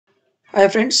Hi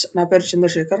friends, నా పేరు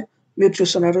చంద్రశేఖర్. మీరు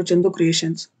చూస్తున్నారు చందు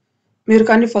క్రియేషన్స్. మీరు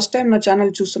కానీ ఫస్ట్ టైం నా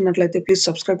ఛానల్ చూస్తున్నట్లయితే ప్లీజ్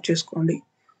సబ్స్క్రైబ్ చేసుకోండి.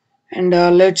 అండ్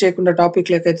లేట్ చేయకుండా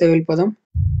టాపిక్లోకి అయితే వెళ్ళిపోదాం.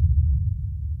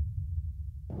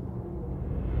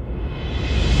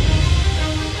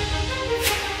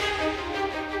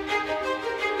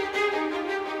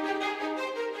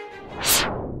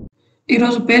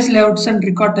 ఈరోజు page layouts and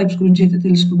record types గురించి అయితే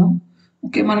తెలుసుకుందాం.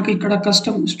 ఓకే, మనకి ఇక్కడ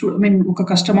ఒక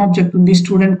కస్టమ్ ఆబ్జెక్ట్ ఉంది.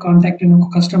 స్టూడెంట్ కాంటాక్ట్ అని ఒక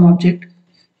కస్టమ్ ఆబ్జెక్ట్.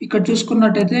 ఇక్కడ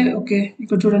చూసుకున్నట్టయితే ఓకే,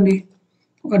 ఇక్కడ చూడండి,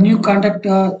 ఒక new contact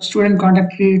student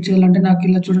contact create చేయాలంటే నాకు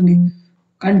ఇలా చూడండి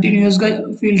కంటిన్యూస్గా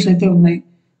ఫీల్డ్స్ అయితే ఉన్నాయి.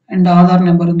 అండ్ ఆధార్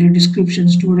నెంబర్ ఉంది, డిస్క్రిప్షన్,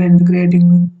 స్టూడెంట్,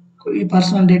 గ్రేడింగ్, ఈ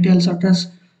పర్సనల్ డీటెయిల్స్, అడ్రస్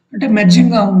అంటే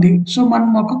మెర్జింగ్గా ఉంది. సో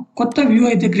మనం ఒక కొత్త వ్యూ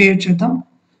అయితే క్రియేట్ చేద్దాం.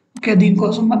 ఓకే,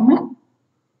 దీనికోసం మనము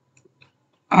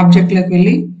ఆబ్జెక్ట్లోకి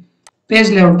వెళ్ళి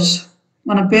పేజ్ లేఅవుట్స్,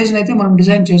 మన పేజ్ని అయితే మనం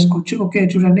డిజైన్ చేసుకోవచ్చు. ఓకే,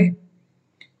 చూడండి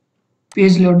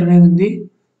పేజ్ లేఅవుట్ అనేది ఉంది.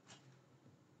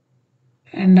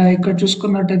 అండ్ ఇక్కడ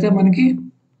చూసుకున్నట్టయితే మనకి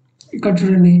ఇక్కడ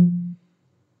చూడండి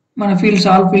మన ఫీల్డ్స్,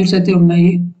 ఆల్ ఫీల్డ్స్ అయితే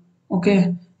ఉన్నాయి. ఓకే,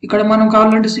 ఇక్కడ మనం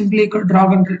కావాలంటే సింప్లీ ఇక్కడ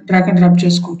డ్రాగ్ అండ్ డ్రాప్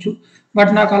చేసుకోవచ్చు.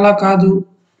 బట్ నాకు అలా కాదు,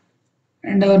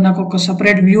 అండ్ నాకు ఒక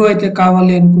సపరేట్ వ్యూ అయితే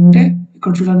కావాలి అనుకుంటే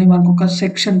ఇక్కడ చూడండి మనకు ఒక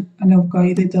సెక్షన్ అనే ఒక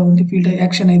ఇదైతే ఉంది, ఫీల్డ్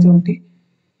యాక్షన్ అయితే ఉంది.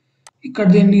 ఇక్కడ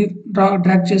దీన్ని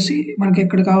డ్రాగ్ చేసి మనకి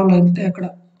ఎక్కడ కావాలంటే అక్కడ.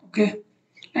 ఓకే,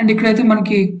 అండ్ ఇక్కడైతే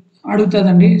మనకి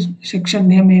అడుగుతుందండి సెక్షన్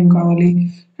నేమ్ ఏం కావాలి.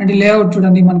 అండ్ లేఅవుట్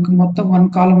చూడండి, మనకి మొత్తం 1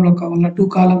 కాలంలో కావాలా, 2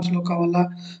 కాలమ్స్లో కావాలా,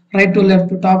 right to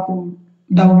left, top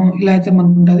down, ఇలా అయితే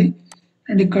మనకు ఉంటుంది.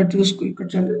 అండ్ ఇక్కడ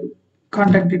ఇక్కడ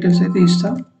కాంటాక్ట్ డీటెయిల్స్ అయితే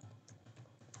ఇస్తాం.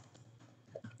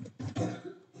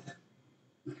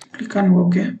 క్లిక్ అని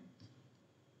ఓకే.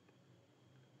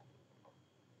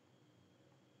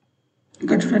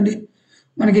 ఇక్కడ చూడండి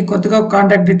మనకి కొత్తగా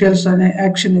కాంటాక్ట్ డీటెయిల్స్ అనే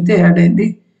యాక్షన్ అయితే యాడ్ అయింది.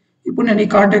 ఇప్పుడు నేను ఈ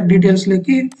కాంటాక్ట్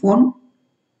డీటెయిల్స్లోకి phone,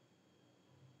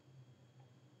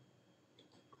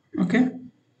 okay,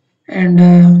 and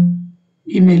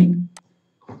email,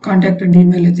 contact and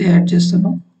email అయితే యాడ్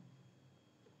చేస్తాను.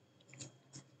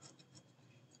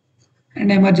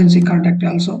 And emergency contact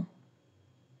also.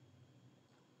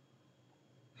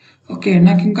 Okay,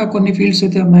 నాకు ఇంకా కొన్ని ఫీల్డ్స్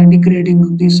అయితే ఉన్నాయండి. గ్రేడింగ్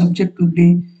ఉంది, సబ్జెక్ట్ ఉంది,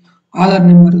 ఆధార్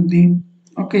నెంబర్ ఉంది.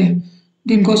 ఓకే,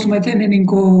 దీనికోసం అయితే నేను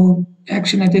ఇంకో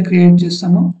యాక్షన్ అయితే క్రియేట్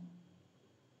చేస్తాను.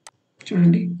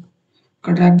 చూడండి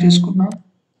ఇక్కడ డ్రాగ్ చేసుకున్నా,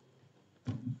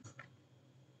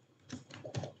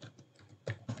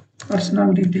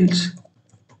 పర్సనల్ డీటెయిల్స్.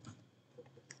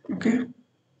 ఓకే,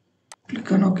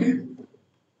 క్లిక్ అని ఓకే.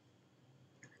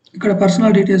 ఇక్కడ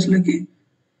పర్సనల్ డీటెయిల్స్లోకి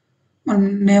మనం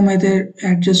నేమ్ అయితే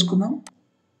యాడ్ చేసుకుందాం.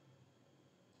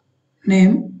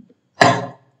 Name,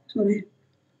 sorry,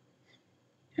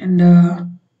 and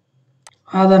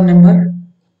Aadhaar number,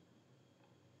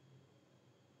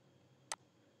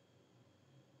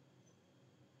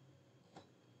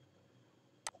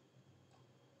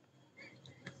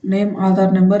 name,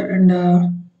 Aadhaar number, and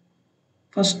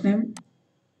first name,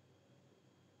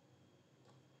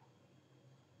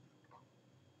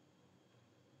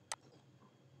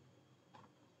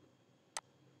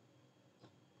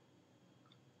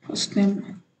 first name,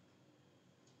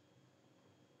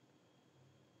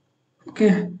 okay,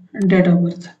 and date of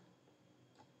birth.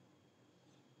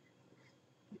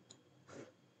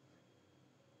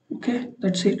 Okay,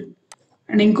 that's it.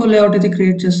 And ఇంకో లేఅవుట్ అయితే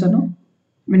క్రియేట్ చేస్తాను,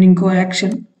 ఇంకో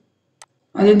యాక్షన్.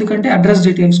 అది ఎందుకంటే అడ్రస్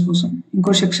డీటెయిల్స్ కోసం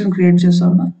ఇంకో సెక్షన్ క్రియేట్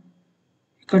చేస్తాను.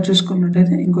 ఇక్కడ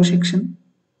చూసుకున్నట్టయితే ఇంకో సెక్షన్,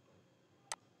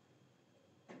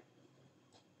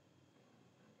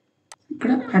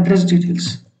 ఇక్కడ అడ్రస్ డీటెయిల్స్.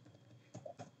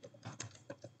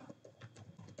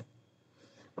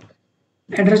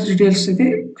 అడ్రస్ డీటెయిల్స్ అయితే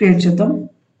క్రియేట్ చేద్దాం.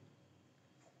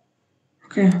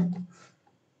 Okay,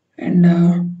 and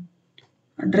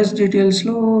address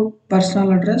డీటెయిల్స్లో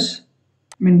personal address,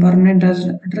 permanent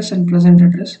address and present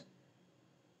address.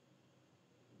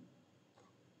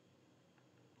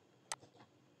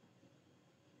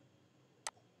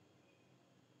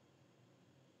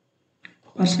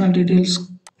 Personal details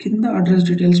కింద అడ్రస్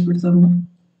డీటెయిల్స్ పెడతాము.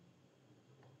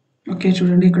 ఓకే,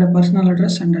 చూడండి ఇక్కడ personal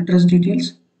address and address details,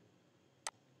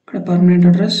 ఇక్కడ permanent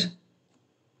address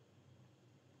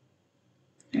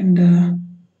and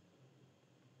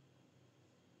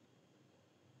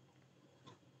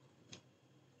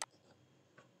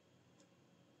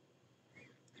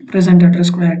present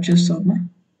address కూడా add చేస్తాము.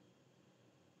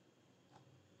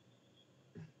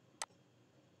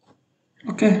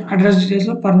 Okay, address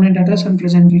డీటెయిల్స్లో permanent address and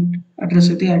present address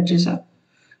అయితే add చేసా.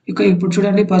 ఇప్పుడు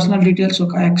చూడండి పర్సనల్ డీటెయిల్స్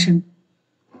ఒక action,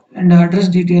 and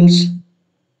address details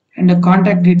and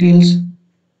contact details.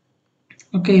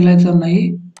 Okay, ఇలా అయితే ఉన్నాయి.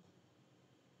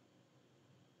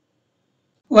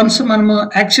 వన్స్ మనము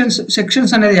యాక్షన్స్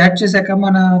సెక్షన్స్ అనేది యాడ్ చేశాక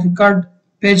మన రికార్డ్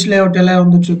పేజ్ లేఅవుట్ ఎలా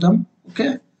ఉందో చూద్దాం. Okay,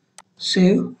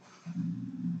 save.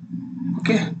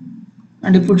 ఓకే,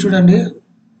 అండ్ ఇప్పుడు చూడండి,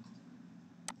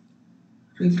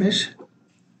 రిఫ్రెష్.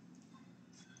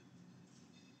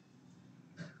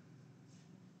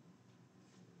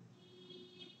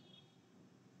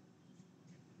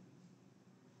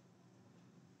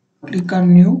 Click on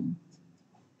new.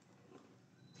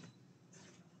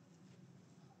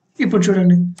 ఇప్పుడు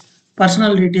చూడండి,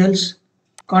 personal details,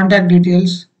 contact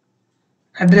details,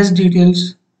 address details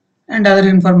and other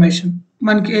information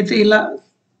మనకి అయితే ఇలా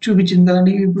చూపించింది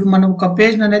కదండి. ఇప్పుడు మనం ఒక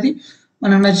పేజ్ అనేది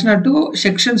మనం నచ్చినట్టు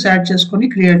సెక్షన్స్ యాడ్ చేసుకొని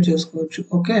క్రియేట్ చేసుకోవచ్చు.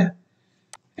 ఓకే,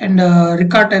 అండ్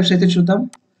రికార్డ్ టైప్స్ అయితే చూద్దాం.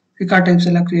 రికార్డ్ టైప్స్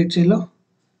ఎలా క్రియేట్ చేయాలో.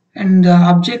 And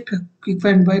object, quick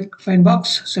find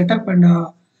box setup and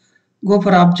go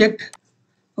for object.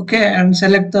 Okay, and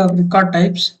select the record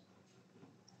types.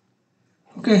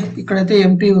 Okay, ఇక్కడైతే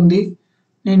ఎంటీ ఉంది,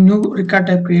 నేను న్యూ రికార్డ్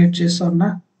టైప్ క్రియేట్ చేస్తున్నా.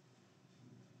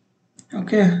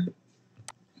 ఓకే,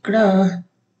 ఇక్కడ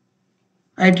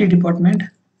IT department.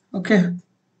 Okay,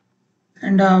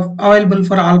 and available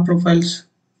for all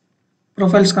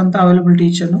profiles కంతా availability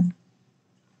ఇచ్చాను.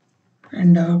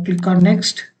 And click on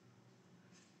next.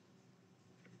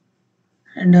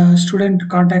 And student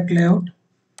contact layout,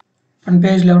 one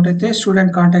page layout అయితే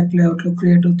student contact లేఅవుట్లో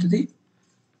create అవుతుంది.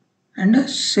 And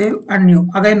save and new.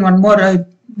 Again one more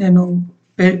నేను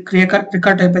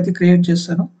record type అయితే create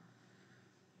చేస్తాను.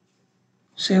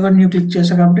 Save and new click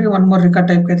చేస్తాను కాబట్టి వన్ మోర్ రికార్డ్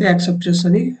టైప్ అయితే accept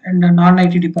చేస్తుంది. And non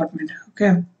IT department. Okay,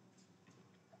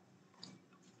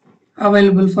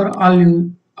 available for all you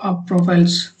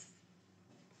profiles.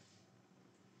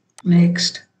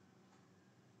 Next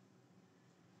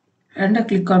and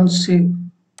click on save.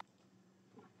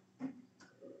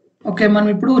 Okay, మనం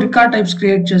ఇప్పుడు record types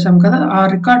create చేసాం కదా, ఆ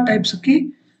రికార్డ్ టైప్స్కి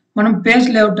మనం పేజ్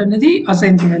లేఅవుట్ అనేది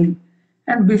అసైన్ చేయాలి.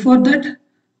 అండ్ బిఫోర్ దట్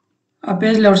ఆ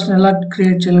పేజ్ లేఅవుట్స్ని ఎలా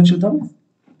క్రియేట్ చేయాలో చూద్దాం.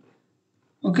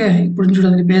 ఓకే, ఇప్పుడు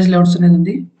చూడండి, పేజ్ లేఅవుట్స్ అనేది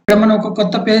ఉంది. ఇక్కడ మనం ఒక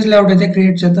కొత్త పేజ్ లేఅవుట్ అయితే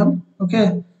క్రియేట్ చేద్దాం. ఓకే,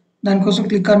 దానికోసం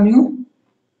క్లిక్ ఆన్ న్యూ.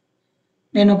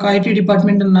 నేను ఒక IT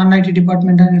department, non IT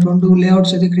department అని రెండు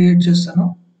లేఅవుట్స్ అయితే క్రియేట్ చేస్తాను.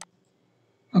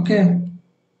 ఓకే,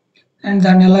 అండ్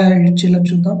దాన్ని ఎలా ఎడిట్ చేయాలో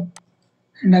చూద్దాం.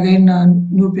 And again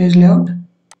new page layout,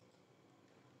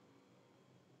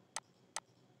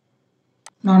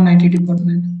 non IT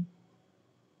department.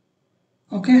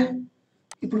 Okay,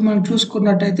 ఇప్పుడు మనం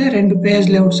చూసుకున్నట్టయితే రెండు పేజ్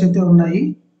లేఅవుట్స్ అయితే ఉన్నాయి.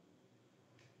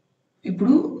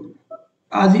 ఇప్పుడు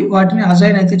వాటిని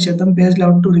అసైన్ అయితే చేద్దాం. Page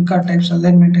layout to record types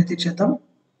alignment అయితే చేద్దాం.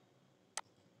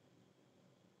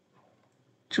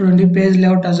 చూడండి, page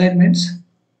layout assignments,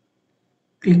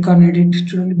 click on edit.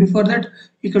 చూడండి, బిఫోర్ దట్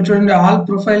ఇక్కడ చూడండి, ఆల్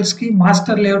ప్రొఫైల్స్ కి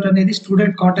మాస్టర్ లేఅవుట్ అనేది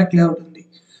స్టూడెంట్ కాంటాక్ట్ లేఅవుట్ ఉంది.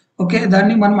 ఓకే,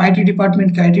 దాన్ని మనం IT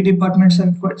departments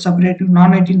separate,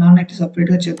 non IT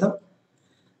సపరేట్గా చేద్దాం.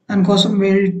 దానికోసం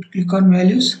click on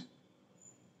values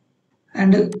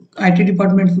and IT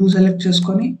department full select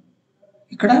చేసుకొని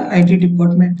ఇక్కడ ఐటీ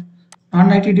డిపార్ట్మెంట్, నాన్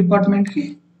ఐటీ డిపార్ట్మెంట్కి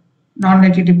నాన్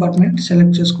ఐటీ డిపార్ట్మెంట్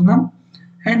సెలెక్ట్ చేసుకుందాం.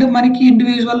 అండ్ మనకి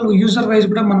ఇండివిజువల్ యూజర్ వైజ్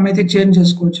కూడా మనమైతే చేంజ్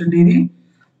చేసుకోవచ్చు అండి. ఇది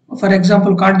ఫర్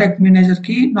ఎగ్జాంపుల్ కాంటాక్ట్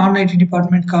మేనేజర్కి నాన్ ఐటీ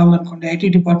డిపార్ట్మెంట్ కావాలనుకోండి, ఐటీ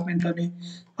డిపార్ట్మెంట్లోని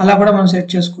అలా కూడా మనం సెట్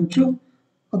చేసుకోవచ్చు.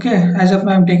 Okay, as of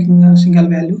now I'm taking single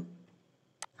value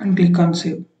and click on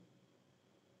save.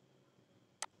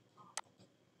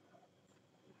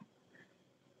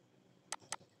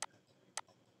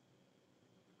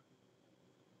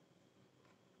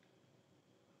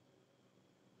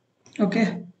 Okay,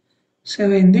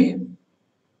 save అయింది.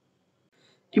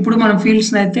 ఇప్పుడు మనం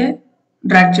ఫీల్డ్స్ని అయితే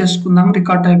డ్రాగ్ చేసుకుందాం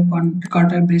record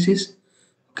type basis.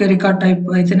 Okay, record type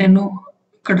అయితే నేను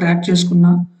ఇక్కడ డ్రాగ్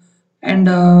చేసుకున్నా. అండ్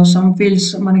సమ్ ఫీల్డ్స్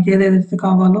మనకి ఏదైతే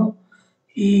కావాలో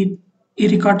ఈ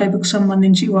రికార్డ్ టైప్కి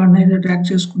సంబంధించి వాటిని అయితే డ్రాగ్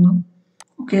చేసుకుందాం.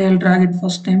 Okay, I drag it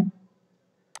first time,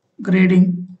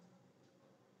 grading,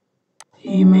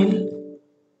 email,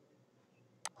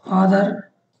 Aadhaar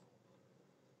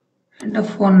and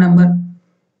phone number,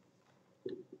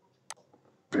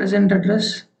 present address,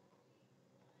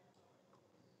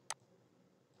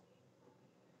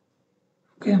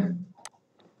 okay,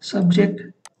 subject,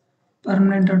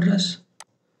 permanent address,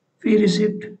 fee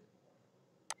receipt,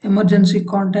 emergency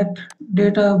contact,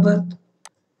 date of birth,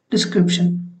 description.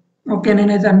 Okay,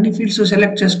 నేనైతే అన్ని ఫీల్డ్స్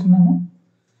సెలెక్ట్ చేసుకున్నాను.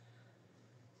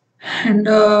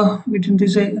 అండ్ వీటిని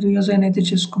reassign అయితే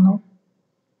చేసుకుందాం.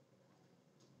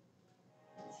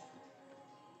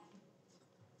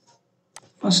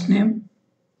 First name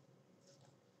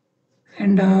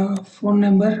and phone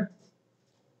number,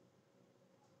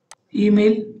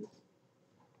 email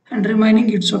and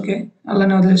remaining it's okay,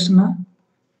 అలానే వదిలేస్తున్నా.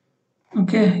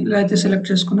 Okay, ఇలా అయితే సెలెక్ట్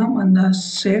చేసుకున్నాం and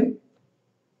save.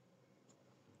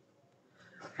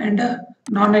 And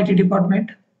non IT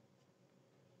department.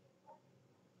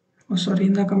 Sorry,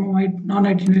 ఇందాక నాన్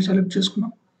ఐటీని సెలెక్ట్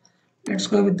చేసుకున్నాం. Let's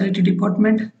go with IT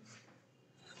department.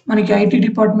 మనకి ఐటీ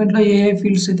డిపార్ట్మెంట్లో ఏ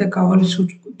ఫీల్డ్స్ అయితే కావాలో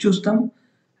చూస్తాం.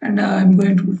 And I'm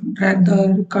going to drag the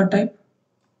record type.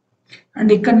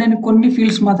 And ఇక్కడ నేను కొన్ని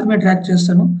ఫీల్డ్స్ మాత్రమే డ్రాగ్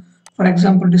చేస్తాను. For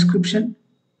example description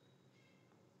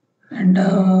and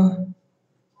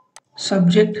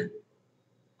subject,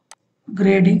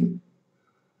 grading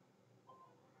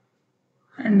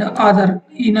and Aadhaar.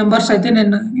 ఈ నెంబర్స్ అయితే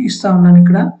నేను ఇస్తా ఉన్నాను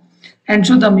ఇక్కడ. అండ్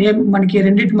చూద్దాం మనకి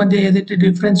రెండింటి మధ్య ఏదైతే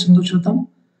డిఫరెన్స్ ఉందో చూద్దాం.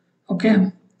 Okay,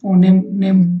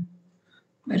 name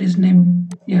where is name,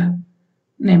 yeah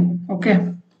name. Okay,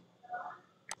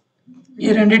 ఈ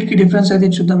రెండింటికి డిఫరెన్స్ అయితే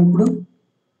చూద్దాం ఇప్పుడు.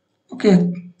 Okay,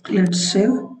 let's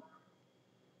save.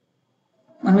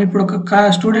 మనం ఇప్పుడు ఒక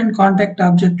స్టూడెంట్ కాంటాక్ట్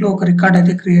ఆబ్జెక్ట్లో ఒక రికార్డ్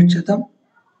అయితే క్రియేట్ చేద్దాం.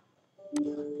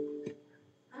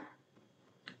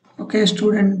 Okay,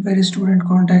 student, very student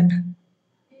contact.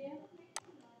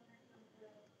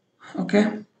 Okay,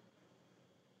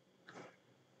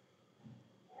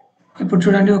 ఇప్పుడు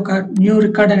చూడండి, ఒక న్యూ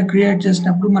రికార్డ్ అని క్రియేట్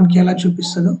చేసినప్పుడు మనకి ఎలా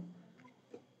చూపిస్తుందో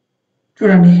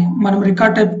చూడండి. మనం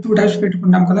రికార్డ్ టైప్ 2 టైప్స్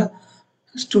పెట్టుకున్నాం కదా,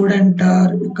 student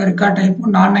record type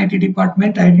non IT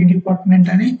department, IT department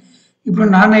అని. ఇప్పుడు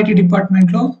నాన్ ఐటీ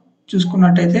డిపార్ట్మెంట్లో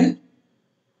చూసుకున్నట్టయితే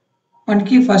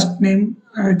మనకి first name,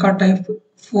 record type,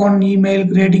 phone, email,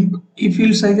 grading, ఈ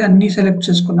ఫీల్డ్స్ అయితే అన్నీ సెలెక్ట్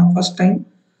చేసుకున్నాం first time.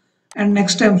 And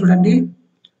next time చూడండి,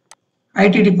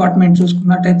 ఐటీ డిపార్ట్మెంట్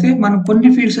చూసుకున్నట్టయితే మనం కొన్ని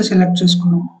ఫీల్డ్స్ సెలెక్ట్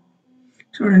చేసుకున్నాం.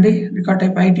 చూడండి, record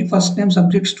type IT, first name,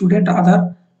 subject, student, Aadhaar,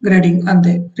 grading,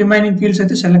 అంతే. రిమైనింగ్ ఫీల్డ్స్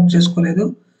అయితే సెలెక్ట్ చేసుకోలేదు.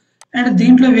 అండ్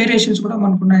దీంట్లో వేరియేషన్స్ కూడా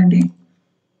మనకు ఉన్నాయండి.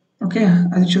 ఓకే,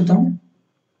 అది చూద్దాం.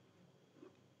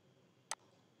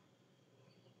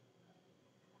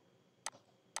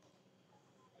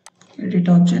 ఎడిట్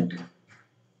ఆబ్జెక్ట్,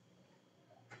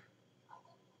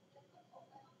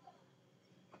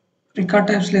 రికార్డ్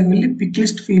టైప్స్లోకి వెళ్ళి పిక్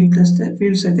లిస్ట్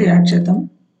ఫీల్డ్స్ అయితే యాడ్ చేద్దాం.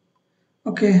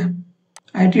 ఓకే,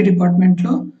 ఐటీ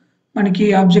డిపార్ట్మెంట్లో మనకి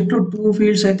ఆబ్జెక్ట్లో 2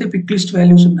 ఫీల్డ్స్ అయితే పిక్ లిస్ట్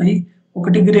వాల్యూస్ ఉన్నాయి.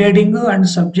 ఒకటి grading and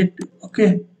subject. Okay,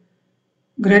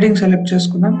 grading select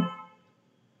చేసుకున్నాం.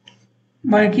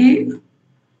 మనకి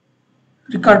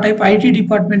రికార్డ్ టైప్ ఐటీ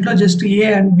డిపార్ట్మెంట్లో జస్ట్ ఏ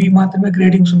అండ్ బి మాత్రమే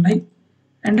గ్రేడింగ్స్ ఉన్నాయి.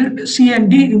 And C and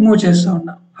D remove చేస్తూ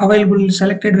ఉన్నా. Available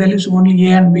selected values only A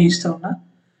and B ఇస్తూ ఉన్నా.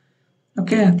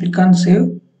 Okay, click on save.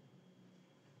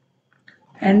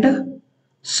 And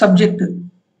subject,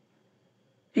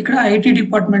 ఇక్కడ ఐటీ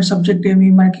డిపార్ట్మెంట్ సబ్జెక్ట్ ఏమి,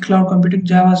 మనకి cloud computing,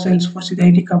 Java, sales force, ఇది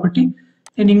ఐటీ కాబట్టి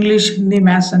నేను ఇంగ్లీష్, హిందీ,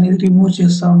 మ్యాథ్స్ అనేది రిమూవ్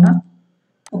చేస్తూ ఉన్నా.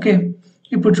 ఓకే,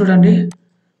 ఇప్పుడు చూడండి,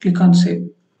 click on save.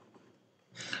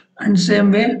 And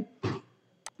same way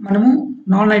మనము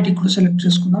నాన్ ఐటీ కూడా సెలెక్ట్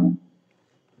చేసుకుందాం.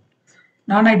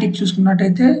 నాన్ ఐటీకి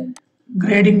చూసుకున్నట్టయితే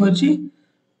గ్రేడింగ్ వచ్చి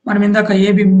మనం ఇందాక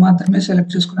ఏబి మాత్రమే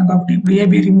సెలెక్ట్ చేసుకున్నాం కాబట్టి ఇప్పుడు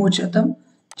ఏబి రిమూవ్ చేద్దాం.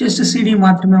 జస్ట్ సిడి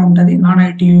మాత్రమే ఉంటుంది నాన్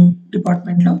ఐటీ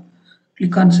డిపార్ట్మెంట్లో.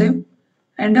 Click on save.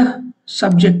 And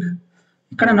subject,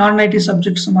 ఇక్కడ నాన్ ఐటీ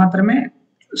సబ్జెక్ట్స్ మాత్రమే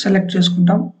సెలెక్ట్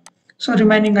చేసుకుంటాం. సో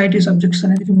రిమైనింగ్ ఐటీ సబ్జెక్ట్స్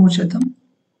అనేది రిమూవ్ చేద్దాం.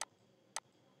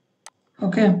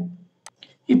 ఓకే,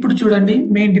 ఇప్పుడు చూడండి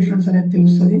మెయిన్ డిఫరెన్స్ అనేది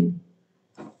తెలుస్తుంది.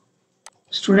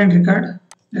 Student record,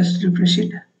 just refresh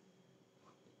it,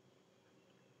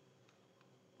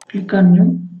 click on new.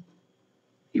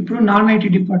 ఇప్పుడు నాన్ ఐటీ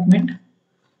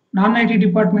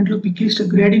డిపార్ట్మెంట్లో పిక్ లిస్ట్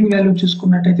గ్రేడింగ్ వాల్యూ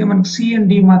చూసుకున్నట్టయితే మనకు సి అండ్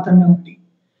డి మాత్రమే ఉంది.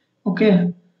 ఓకే,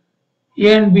 ఏ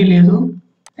అండ్ బి లేదు.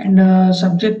 అండ్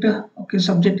సబ్జెక్ట్, ఓకే,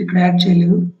 సబ్జెక్ట్ ఇక్కడ యాడ్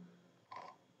చేయలేదు.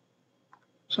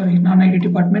 Sorry, non IT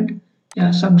department, yeah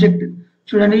subject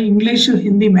చూడండి, ఇంగ్లీష్,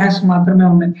 హిందీ, మ్యాథ్స్ మాత్రమే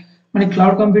ఉన్నాయి. మనకి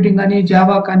క్లౌడ్ కంప్యూటింగ్ కానీ,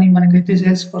 జావా కానీ, మనకైతే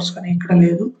సేల్స్ ఫోర్స్ కానీ ఇక్కడ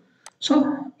లేదు. సో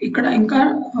ఇక్కడ ఇంకా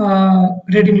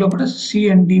గ్రేడింగ్లో కూడా సి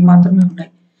అండ్ డి మాత్రమే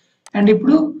ఉన్నాయి. అండ్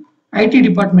ఇప్పుడు ఐటీ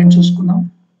డిపార్ట్మెంట్ చూసుకుందాం.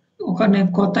 నేను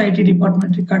కొత్త IT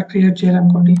department record create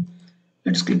చేయాలనుకోండి.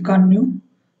 Let's click on new.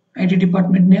 IT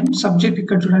department name, subject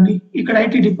ఇక్కడ చూడండి, ఇక్కడ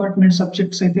ఐటీ డిపార్ట్మెంట్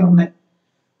సబ్జెక్ట్స్ అయితే ఉన్నాయి.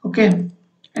 ఓకే,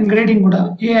 అండ్ గ్రేడింగ్ కూడా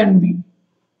ఏ అండ్ బి.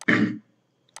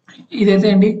 ఇదైతే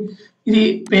అండి, ఇది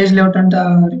page layout and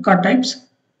record types.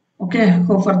 Okay,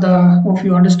 hope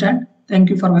you understand. Thank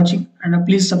you for watching and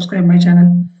please subscribe my channel.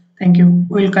 Thank you.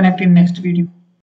 We will connect in next video.